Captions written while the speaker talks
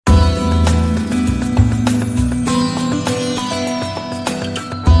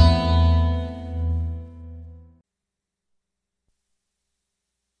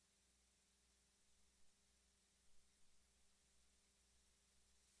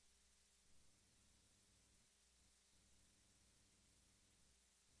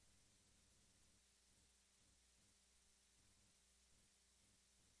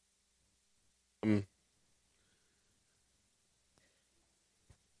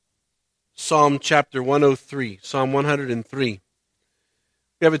Psalm chapter 103, Psalm 103.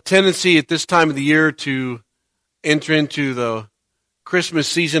 We have a tendency at this time of the year to enter into the Christmas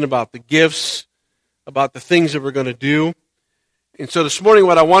season about the gifts, about the things that we're going to do. And so this morning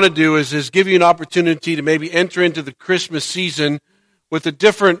what I want to do is give you an opportunity to maybe enter into the Christmas season with a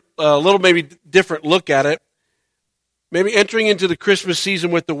different, maybe different look at it. Maybe entering into the Christmas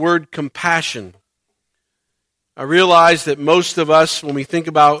season with the word compassion. I realize that most of us, when we think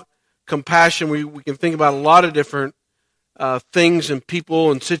about compassion, we can think about a lot of different things and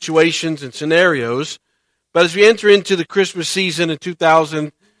people and situations and scenarios. But as we enter into the Christmas season in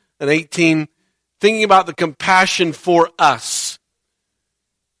 2018, thinking about the compassion for us,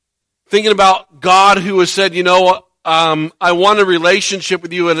 thinking about God who has said, I want a relationship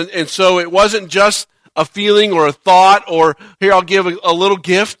with you. And so it wasn't just a feeling or a thought or, here, I'll give a little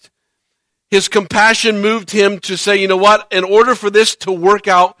gift. His compassion moved him to say, you know what, in order for this to work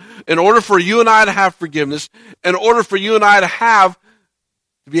out, in order for you and I to have forgiveness, in order for you and I to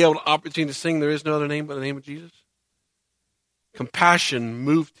be able to opportunity to sing, there is no other name but the name of Jesus. Compassion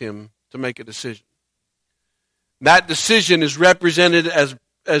moved him to make a decision. That decision is represented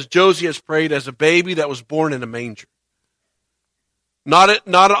as Josie has prayed, as a baby that was born in a manger. Not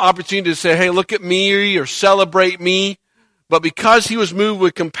an opportunity to say, hey, look at me or celebrate me. But because he was moved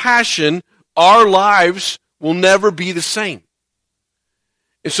with compassion, our lives will never be the same.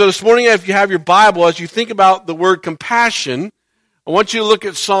 And so this morning, if you have your Bible, as you think about the word compassion, I want you to look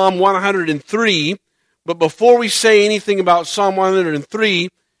at Psalm 103. But before we say anything about Psalm 103,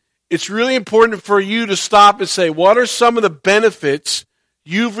 it's really important for you to stop and say, what are some of the benefits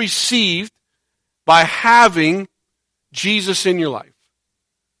you've received by having Jesus in your life?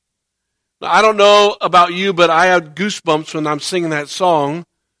 Now, I don't know about you, but I have goosebumps when I'm singing that song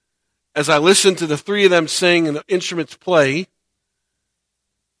as I listen to the three of them sing and the instruments play.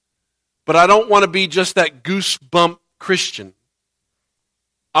 But I don't want to be just that goosebump Christian.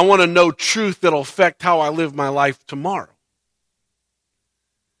 I want to know truth that will affect how I live my life tomorrow.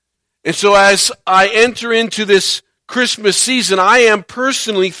 And so as I enter into this Christmas season, I am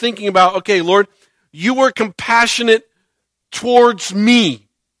personally thinking about, okay, Lord, you were compassionate towards me.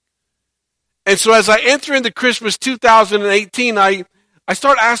 And so as I enter into Christmas 2018, I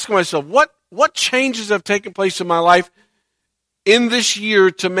start asking myself, what changes have taken place in my life in this year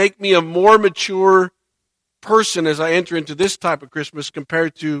to make me a more mature person as I enter into this type of Christmas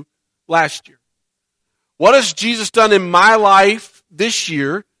compared to last year? What has Jesus done in my life this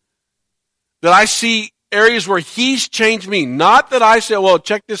year that I see areas where he's changed me? Not that I say, well,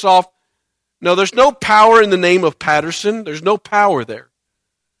 check this off. No, there's no power in the name of Patterson. There's no power there.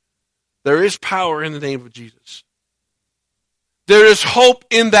 There is power in the name of Jesus. There is hope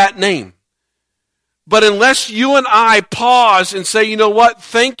in that name. But unless you and I pause and say, you know what,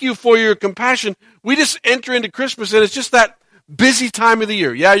 thank you for your compassion, we just enter into Christmas and it's just that busy time of the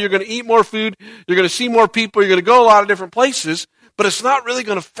year. Yeah, you're going to eat more food, you're going to see more people, you're going to go a lot of different places, but it's not really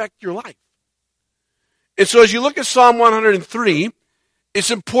going to affect your life. And so as you look at Psalm 103,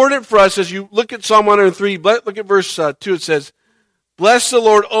 it's important for us, as you look at Psalm 103, look at verse 2, it says, bless the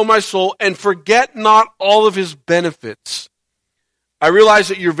Lord, O my soul, and forget not all of his benefits. I realize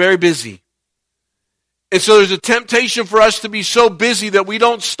that you're very busy. And so there's a temptation for us to be so busy that we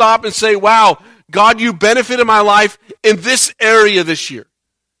don't stop and say, wow, God, you benefited my life in this area this year.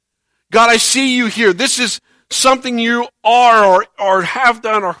 God, I see you here. This is something you are or have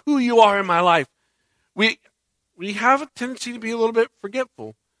done or who you are in my life. We have a tendency to be a little bit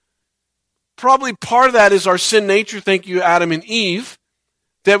forgetful. Probably part of that is our sin nature, thank you, Adam and Eve,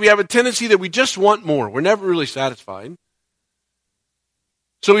 that we have a tendency that we just want more. We're never really satisfied.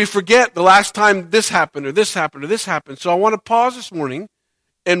 So we forget the last time this happened or this happened or this happened. So I want to pause this morning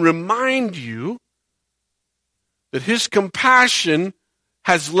and remind you that his compassion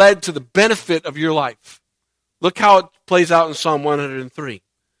has led to the benefit of your life. Look how it plays out in Psalm 103.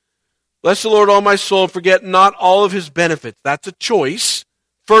 Bless the Lord, all my soul, and forget not all of his benefits. That's a choice.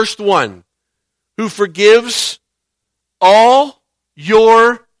 First one, who forgives all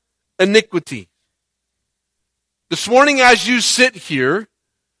your iniquity. This morning as you sit here,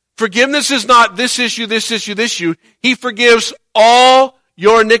 forgiveness is not this issue, this issue, this issue. He forgives all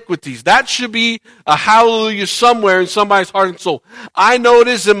your iniquities. That should be a hallelujah somewhere in somebody's heart and soul. I know it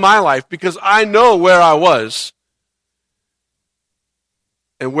is in my life because I know where I was.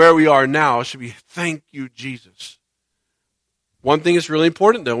 And where we are now should be, thank you, Jesus. One thing is really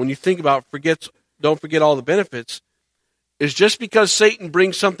important, though, when you think about don't forget all the benefits, is just because Satan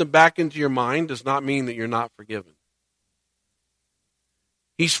brings something back into your mind does not mean that you're not forgiven.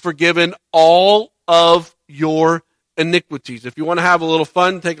 He's forgiven all of your iniquities. If you want to have a little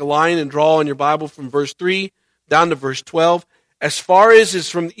fun, take a line and draw in your Bible from verse 3 down to verse 12. As far as is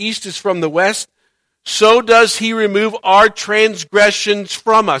from the east is from the west, so does he remove our transgressions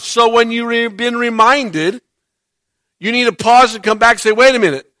from us. So when you've been reminded, you need to pause and come back and say, wait a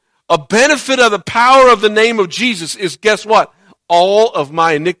minute. A benefit of the power of the name of Jesus is, guess what? All of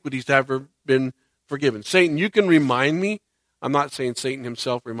my iniquities have been forgiven. Satan, you can remind me. I'm not saying Satan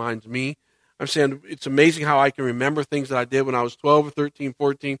himself reminds me. I'm saying it's amazing how I can remember things that I did when I was 12 or 13,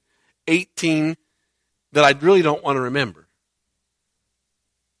 14, 18 that I really don't want to remember.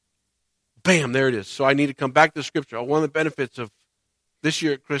 Bam, there it is. So I need to come back to the Scripture. One of the benefits of this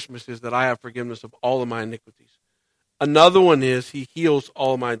year at Christmas is that I have forgiveness of all of my iniquities. Another one is he heals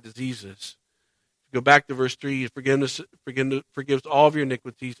all of my diseases. Go back to verse 3. He forgives all of your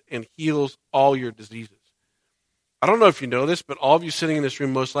iniquities and heals all your diseases. I don't know if you know this, but all of you sitting in this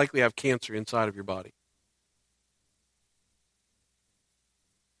room most likely have cancer inside of your body.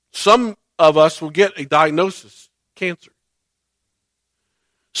 Some of us will get a diagnosis, cancer.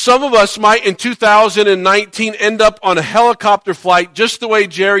 Some of us might in 2019 end up on a helicopter flight just the way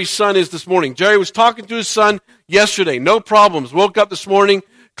Jerry's son is this morning. Jerry was talking to his son yesterday, no problems. Woke up this morning,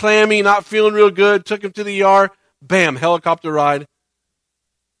 clammy, not feeling real good, took him to the ER, bam, helicopter ride.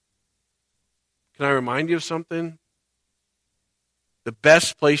 Can I remind you of something? The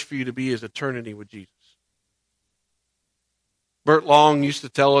best place for you to be is eternity with Jesus. Bert Long used to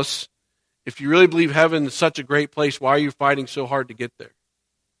tell us, if you really believe heaven is such a great place, why are you fighting so hard to get there?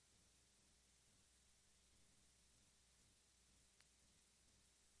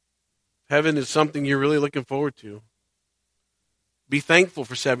 Heaven is something you're really looking forward to. Be thankful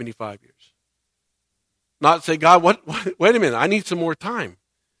for 75 years. Not say, God, wait a minute, I need some more time.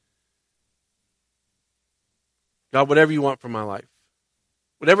 God, whatever you want for my life.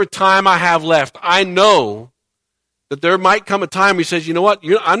 Whatever time I have left, I know that there might come a time where he says, you know what,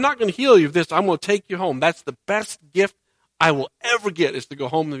 I'm not going to heal you of this, I'm going to take you home. That's the best gift I will ever get, is to go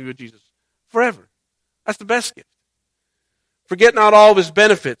home with Jesus. Forever. That's the best gift. Forget not all of his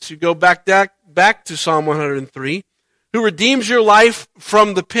benefits. You go back to Psalm 103. Who redeems your life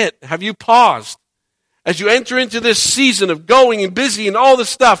from the pit. Have you paused as you enter into this season of going and busy and all this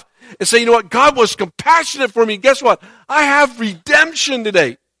stuff and say, you know what, God was compassionate for me. Guess what? I have redemption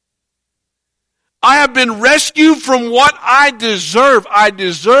today. I have been rescued from what I deserve. I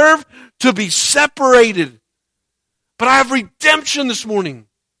deserve to be separated. But I have redemption this morning.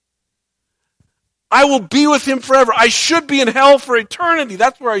 I will be with him forever. I should be in hell for eternity.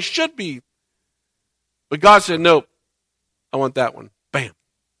 That's where I should be. But God said, nope, I want that one. Bam.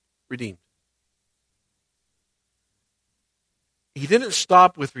 Redeemed. He didn't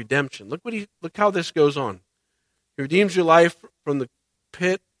stop with redemption. Look how this goes on. He redeems your life from the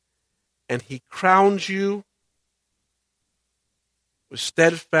pit, and he crowns you with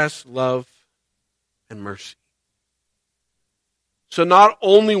steadfast love and mercy. So not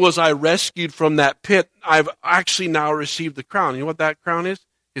only was I rescued from that pit, I've actually now received the crown. You know what that crown is?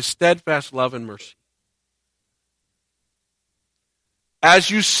 His steadfast love and mercy. As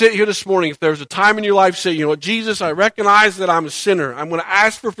you sit here this morning, if there's a time in your life, say, you know what, Jesus, I recognize that I'm a sinner. I'm going to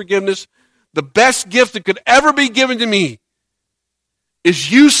ask for forgiveness. The best gift that could ever be given to me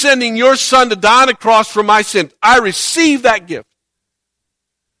is you sending your son to die on a cross for my sins. I receive that gift.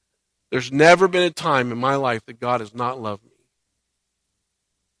 There's never been a time in my life that God has not loved me.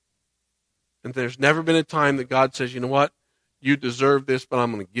 And there's never been a time that God says, you know what, you deserve this, but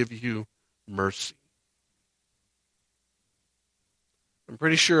I'm going to give you mercy. I'm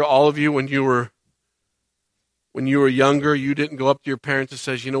pretty sure all of you, when you were younger, you didn't go up to your parents and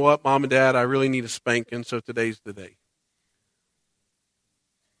says, you know what, Mom and Dad, I really need a spanking, so today's the day.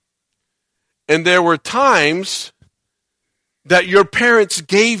 And there were times that your parents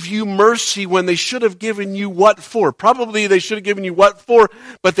gave you mercy when they should have given you what for. Probably they should have given you what for,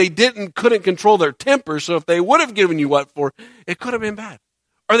 but they couldn't control their temper, so if they would have given you what for, it could have been bad.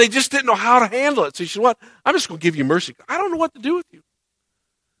 Or they just didn't know how to handle it. So you said, what? I'm just going to give you mercy. I don't know what to do with you.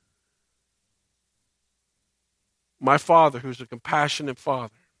 My Father, who's a compassionate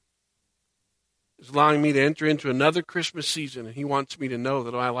Father, is allowing me to enter into another Christmas season, and he wants me to know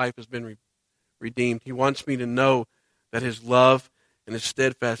that my life has been redeemed. He wants me to know that his love and his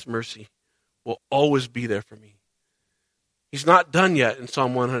steadfast mercy will always be there for me. He's not done yet in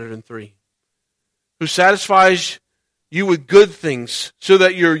Psalm 103. Who satisfies you with good things so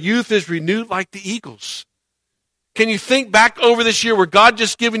that your youth is renewed like the eagles. Can you think back over this year where God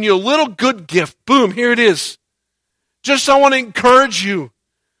just given you a little good gift? Boom, here it is. Just I want to encourage you.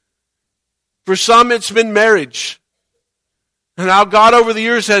 For some, it's been marriage. And how God over the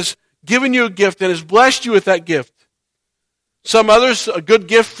years has given you a gift and has blessed you with that gift. Some others, a good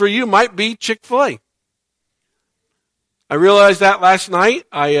gift for you might be Chick-fil-A. I realized that last night.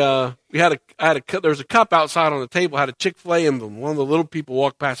 There was a cup outside on the table, had a Chick-fil-A emblem. One of the little people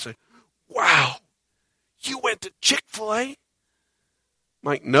walked past and said, "Wow, you went to Chick-fil-A?" I'm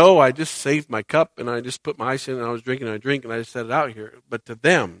like, "No, I just saved my cup and I just put my ice in and I was drinking a drink and I just set it out here." But to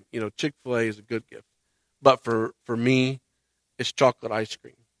them, Chick-fil-A is a good gift. But for me, it's chocolate ice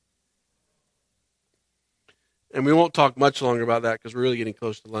cream. And we won't talk much longer about that because we're really getting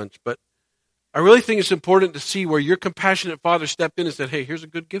close to lunch. But I really think it's important to see where your compassionate Father stepped in and said, "Hey, here's a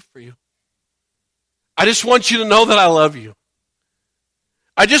good gift for you. I just want you to know that I love you.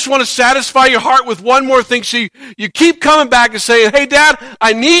 I just want to satisfy your heart with one more thing so you keep coming back and saying, 'Hey, Dad,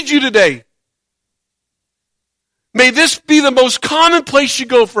 I need you today.' May this be the most common place you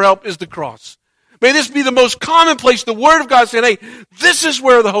go for help is the cross. May this be the most common place, the Word of God saying, 'Hey, this is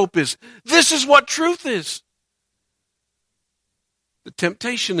where the hope is. This is what truth is.'" The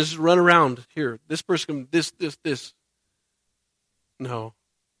temptation is to run around here. This person, this. No.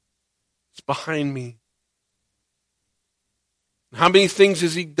 It's behind me. How many things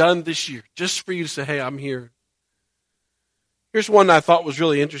has He done this year just for you to say, "Hey, I'm here"? Here's one I thought was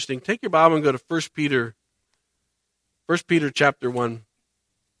really interesting. Take your Bible and go to 1 Peter. 1 Peter chapter 1.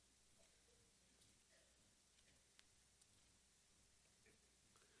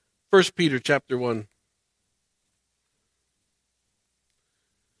 1 Peter chapter 1.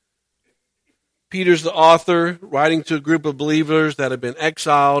 Peter's the author, writing to a group of believers that have been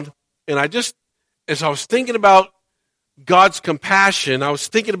exiled. And as I was thinking about God's compassion, I was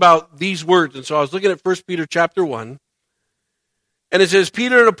thinking about these words. And so I was looking at 1 Peter chapter 1. And it says,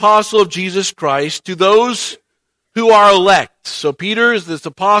 "Peter, an apostle of Jesus Christ, to those who are elect." So Peter is this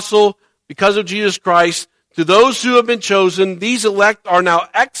apostle because of Jesus Christ. To those who have been chosen, these elect are now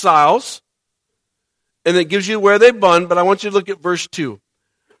exiles. And it gives you where they've been. But I want you to look at verse 2.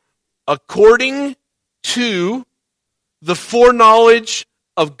 "According to the foreknowledge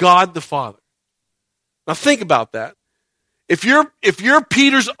of God the Father." Now think about that. If you're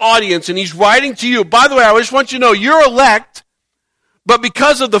Peter's audience and he's writing to you, by the way, I just want you to know you're elect, but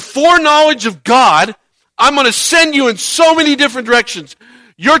because of the foreknowledge of God, I'm going to send you in so many different directions.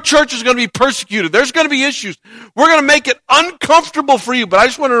 Your church is going to be persecuted. There's going to be issues. We're going to make it uncomfortable for you, but I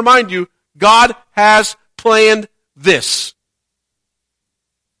just want to remind you, God has planned this.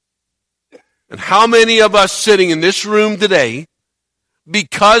 And how many of us sitting in this room today,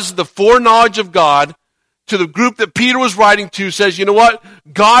 because the foreknowledge of God to the group that Peter was writing to says, you know what?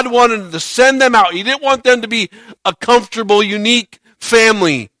 God wanted to send them out. He didn't want them to be a comfortable, unique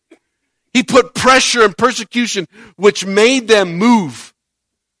family. He put pressure and persecution, which made them move.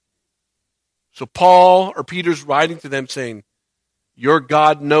 So Paul or Peter's writing to them saying, your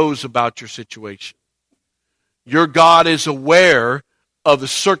God knows about your situation. Your God is aware of the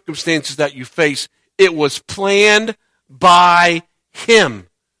circumstances that you face. It was planned by Him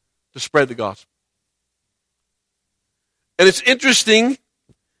to spread the gospel. And it's interesting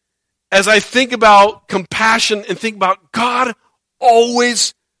as I think about compassion and think about God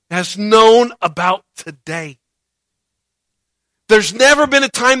always has known about today. There's never been a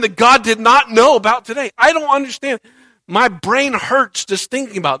time that God did not know about today. I don't understand. My brain hurts just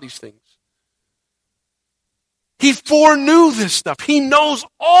thinking about these things. He foreknew this stuff. He knows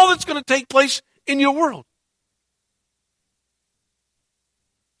all that's going to take place in your world.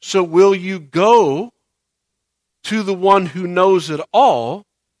 So will you go to the one who knows it all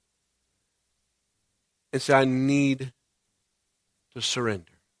and say, I need to surrender?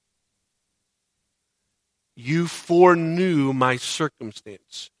 You foreknew my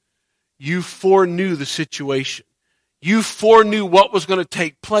circumstance. You foreknew the situation. You foreknew what was going to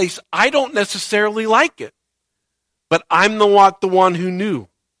take place. I don't necessarily like it. But I'm not the one who knew.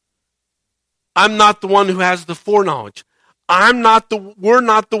 I'm not the one who has the foreknowledge. We're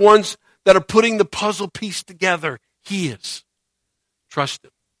not the ones that are putting the puzzle piece together. He is. Trust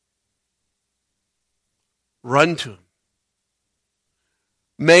Him. Run to Him.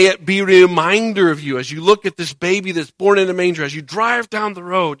 May it be a reminder of you as you look at this baby that's born in a manger, as you drive down the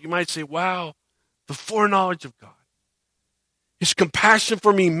road, you might say, wow, the foreknowledge of God. His compassion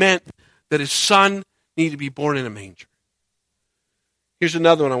for me meant that His Son needed to be born in a manger. Here's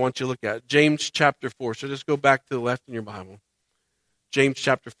another one I want you to look at. James chapter 4. So just go back to the left in your Bible. James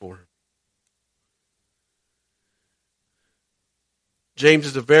chapter 4. James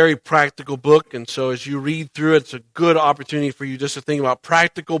is a very practical book, and so as you read through it, it's a good opportunity for you just to think about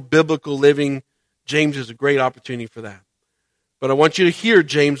practical biblical living. James is a great opportunity for that. But I want you to hear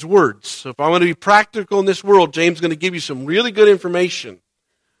James' words. So if I want to be practical in this world, James is going to give you some really good information.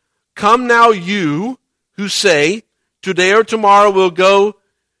 Come now, you who say, today or tomorrow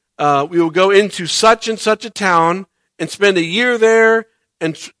we will go into such and such a town and spend a year there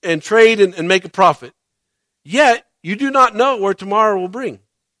and trade and make a profit. Yet, you do not know where tomorrow will bring.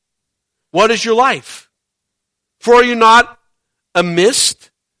 What is your life? For are you not a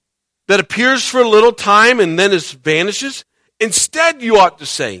mist that appears for a little time and then vanishes? Instead, you ought to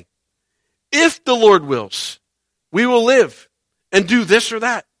say, if the Lord wills, we will live and do this or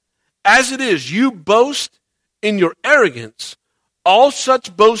that. As it is, you boast in your arrogance. All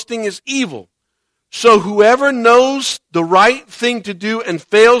such boasting is evil. So whoever knows the right thing to do and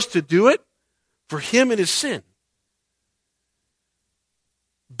fails to do it, for him it is sin.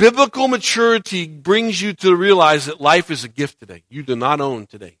 Biblical maturity brings you to realize that life is a gift today. You do not own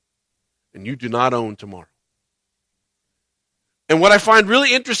today, and you do not own tomorrow. And what I find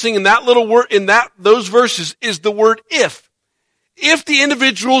really interesting in that little word, those verses, is the word if. If the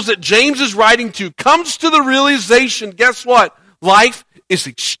individuals that James is writing to comes to the realization, guess what? Life is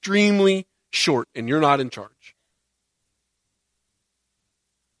extremely short, and you're not in charge.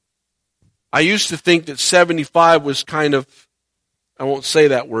 I used to think that 75 was kind of, I won't say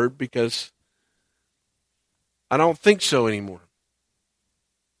that word because I don't think so anymore.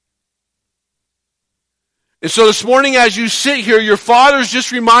 And so this morning as you sit here, your Father's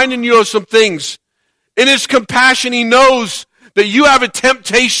just reminding you of some things. In His compassion, He knows that you have a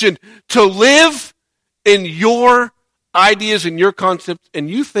temptation to live in your ideas and your concepts, and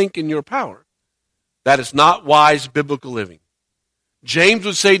you think in your power. That is not wise biblical living. James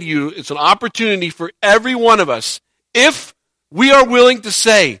would say to you, it's an opportunity for every one of us, if we are willing to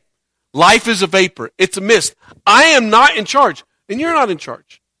say, life is a vapor, it's a mist. I am not in charge, and you're not in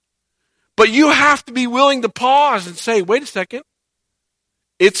charge. But you have to be willing to pause and say, wait a second,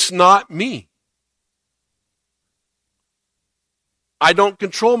 it's not me. I don't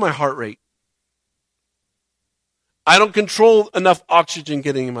control my heart rate. I don't control enough oxygen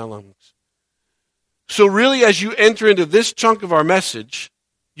getting in my lungs. So really, as you enter into this chunk of our message,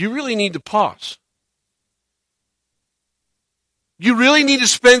 you really need to pause. You really need to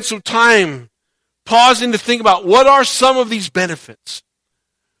spend some time pausing to think about what are some of these benefits.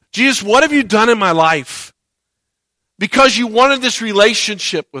 Jesus, what have you done in my life? Because you wanted this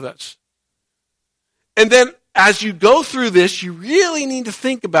relationship with us. And then as you go through this, you really need to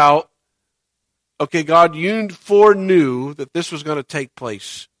think about, okay, God, you foreknew that this was going to take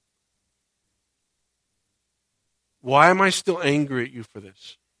place. Why am I still angry at you for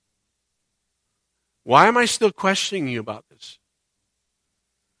this? Why am I still questioning you about this?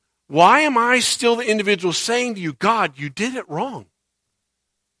 Why am I still the individual saying to you, God, you did it wrong?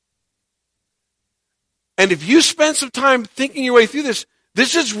 And if you spend some time thinking your way through this,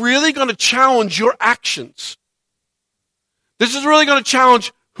 this is really going to challenge your actions. This is really going to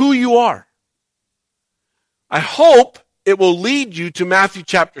challenge who you are. I hope it will lead you to Matthew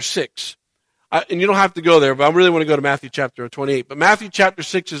chapter 6. And you don't have to go there, but I really want to go to Matthew chapter 28. But Matthew chapter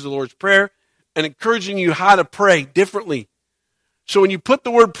 6 is the Lord's Prayer and encouraging you how to pray differently. So when you put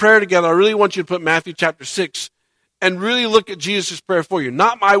the word prayer together, I really want you to put Matthew chapter 6 and really look at Jesus' prayer for you.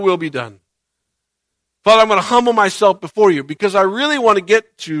 Not my will be done. Father, I'm going to humble myself before you because I really want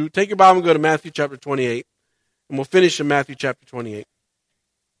to take your Bible and go to Matthew chapter 28. And we'll finish in Matthew chapter 28.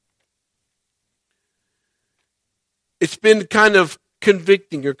 It's been kind of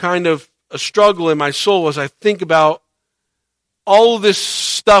convicting or kind of a struggle in my soul as I think about all of this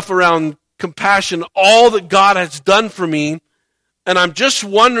stuff around compassion, all that God has done for me. And I'm just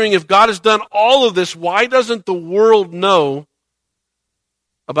wondering, if God has done all of this, why doesn't the world know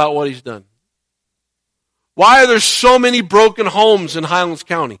about what He's done? Why are there so many broken homes in Highlands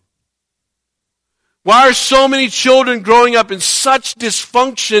County? Why are so many children growing up in such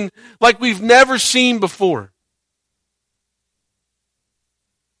dysfunction like we've never seen before?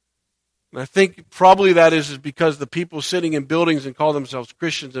 And I think probably that is because the people sitting in buildings and call themselves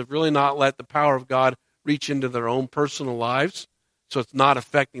Christians have really not let the power of God reach into their own personal lives, so it's not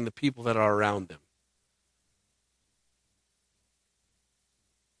affecting the people that are around them.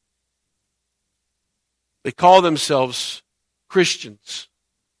 They call themselves Christians,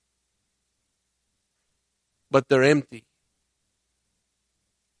 but they're empty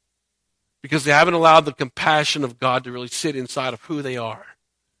because they haven't allowed the compassion of God to really sit inside of who they are.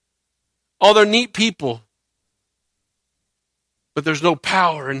 Oh, they're neat people, but there's no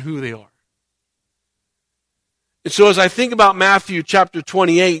power in who they are. And so as I think about Matthew chapter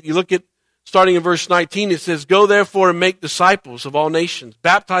 28, you look at, starting in verse 19, it says, "Go therefore and make disciples of all nations,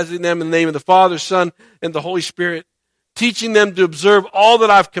 baptizing them in the name of the Father, Son, and the Holy Spirit, teaching them to observe all that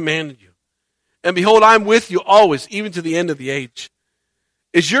I've commanded you. And behold, I'm with you always, even to the end of the age."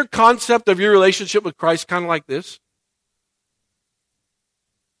 Is your concept of your relationship with Christ kind of like this?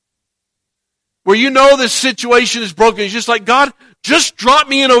 where you know this situation is broken. It's just like, God, just drop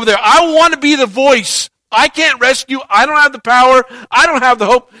me in over there. I want to be the voice. I can't rescue. I don't have the power. I don't have the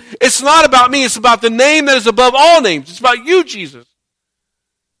hope. It's not about me. It's about the name that is above all names. It's about you, Jesus.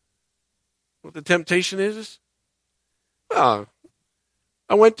 What the temptation is? Well,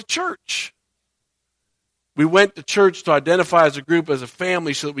 I went to church. We went to church to identify as a group, as a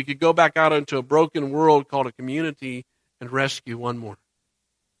family, so that we could go back out into a broken world called a community and rescue one more.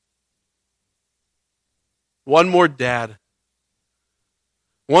 One more dad.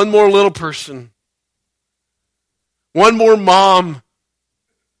 One more little person. One more mom.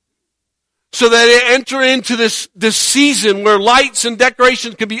 So that they enter into this season where lights and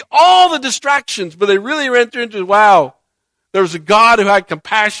decorations can be all the distractions, but they really enter into, wow, there was a God who had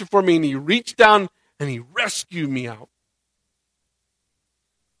compassion for me, and He reached down and He rescued me out.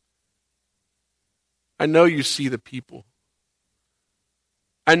 I know you see the people.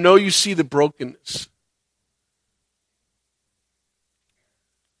 I know you see the brokenness.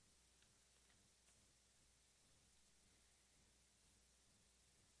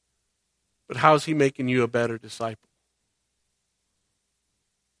 But how is He making you a better disciple?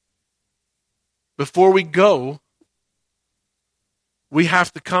 Before we go, we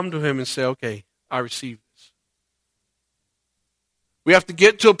have to come to Him and say, okay, I receive this. We have to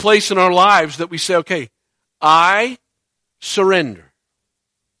get to a place in our lives that we say, okay, I surrender.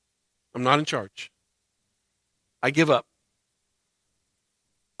 I'm not in charge. I give up.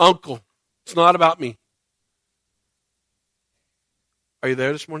 Uncle, it's not about me. Are you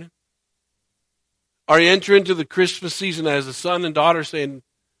there this morning? Are you entering into the Christmas season as a son and daughter saying,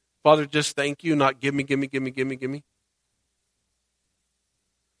 Father, just thank you, not give me, give me, give me, give me, give me?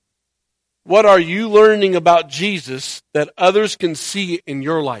 What are you learning about Jesus that others can see in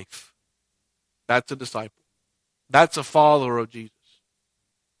your life? That's a disciple. That's a follower of Jesus.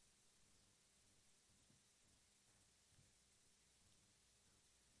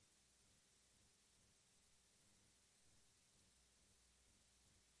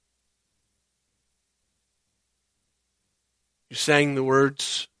 You sang the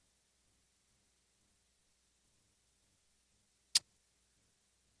words.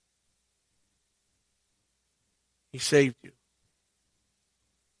 He saved you.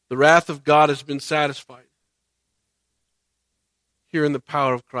 The wrath of God has been satisfied. Here in the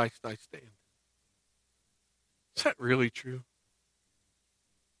power of Christ I stand. Is that really true?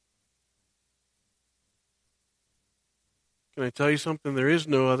 Can I tell you something? There is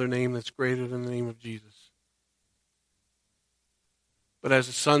no other name that's greater than the name of Jesus. But as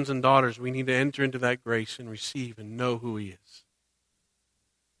sons and daughters, we need to enter into that grace and receive and know who He is.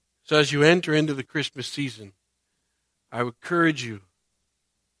 So as you enter into the Christmas season, I would encourage you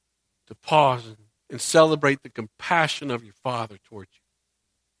to pause and celebrate the compassion of your Father towards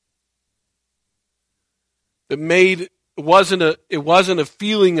you. It wasn't a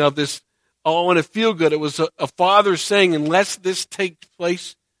feeling of this, oh, I want to feel good. It was a Father saying, unless this takes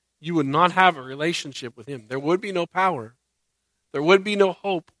place, you would not have a relationship with Him. There would be no power. There would be no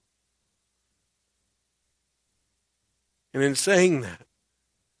hope. And in saying that,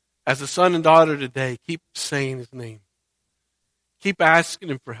 as a son and daughter today, keep saying His name. Keep asking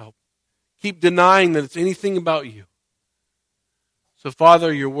Him for help. Keep denying that it's anything about you. So,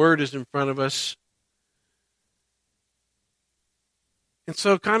 Father, your word is in front of us. And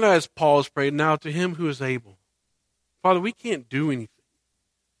so, kind of as Paul has prayed, now to Him who is able. Father, we can't do anything.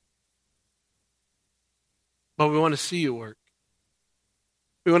 But we want to see you work.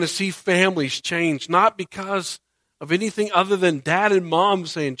 We want to see families change, not because of anything other than dad and mom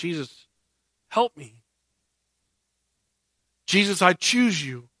saying, Jesus, help me. Jesus, I choose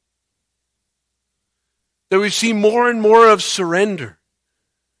you. That we see more and more of surrender.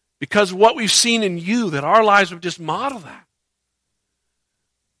 Because what we've seen in you, that our lives would just model that.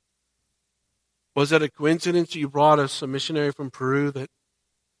 Was that a coincidence you brought us a missionary from Peru that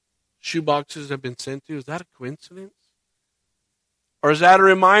shoeboxes have been sent to? Is that a coincidence? Or is that a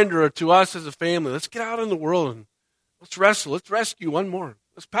reminder to us as a family? Let's get out in the world and let's wrestle. Let's rescue one more.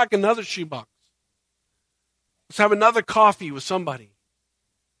 Let's pack another shoebox. Let's have another coffee with somebody.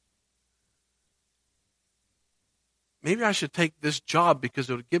 Maybe I should take this job because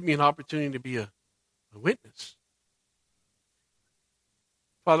it would give me an opportunity to be a witness.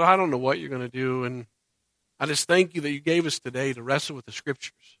 Father, I don't know what you're going to do, and I just thank you that you gave us today to wrestle with the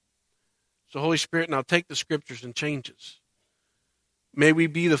Scriptures. So, Holy Spirit, now take the Scriptures and change us. May we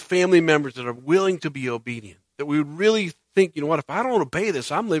be the family members that are willing to be obedient. That we would really think, you know what, if I don't obey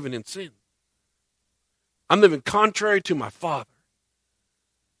this, I'm living in sin. I'm living contrary to my Father.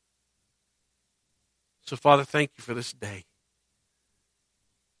 So, Father, thank you for this day.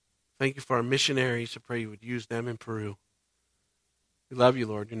 Thank you for our missionaries. I pray you would use them in Peru. We love you,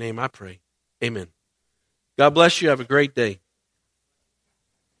 Lord. In your name I pray. Amen. God bless you. Have a great day.